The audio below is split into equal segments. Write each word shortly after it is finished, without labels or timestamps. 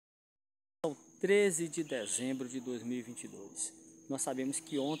13 de dezembro de 2022. Nós sabemos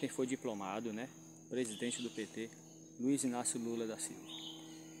que ontem foi diplomado, né? Presidente do PT, Luiz Inácio Lula da Silva.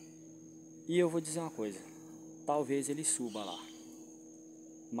 E eu vou dizer uma coisa, talvez ele suba lá.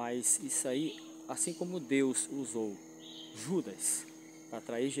 Mas isso aí, assim como Deus usou Judas para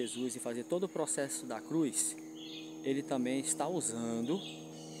atrair Jesus e fazer todo o processo da cruz, ele também está usando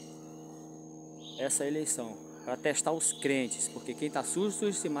essa eleição para testar os crentes, porque quem está sujo,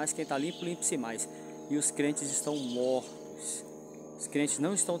 suje-se mais, quem está limpo, limpe-se mais. E os crentes estão mortos. Os crentes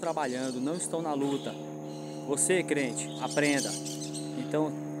não estão trabalhando, não estão na luta. Você, crente, aprenda.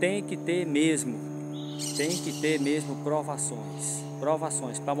 Então tem que ter mesmo provações.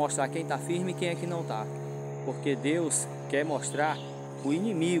 Provações para mostrar quem está firme e quem é que não está. Porque Deus quer mostrar o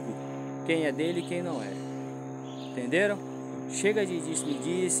inimigo, quem é dele e quem não é. Entenderam? Chega de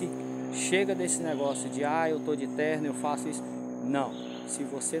disse-me-disse. Chega desse negócio de eu tô de terno, eu faço isso. Não, se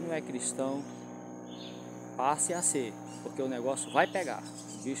você não é cristão, passe a ser, porque o negócio vai pegar,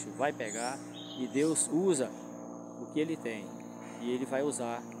 o bicho vai pegar e Deus usa o que ele tem. E ele vai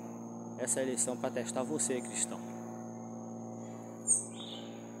usar essa eleição para testar você, cristão.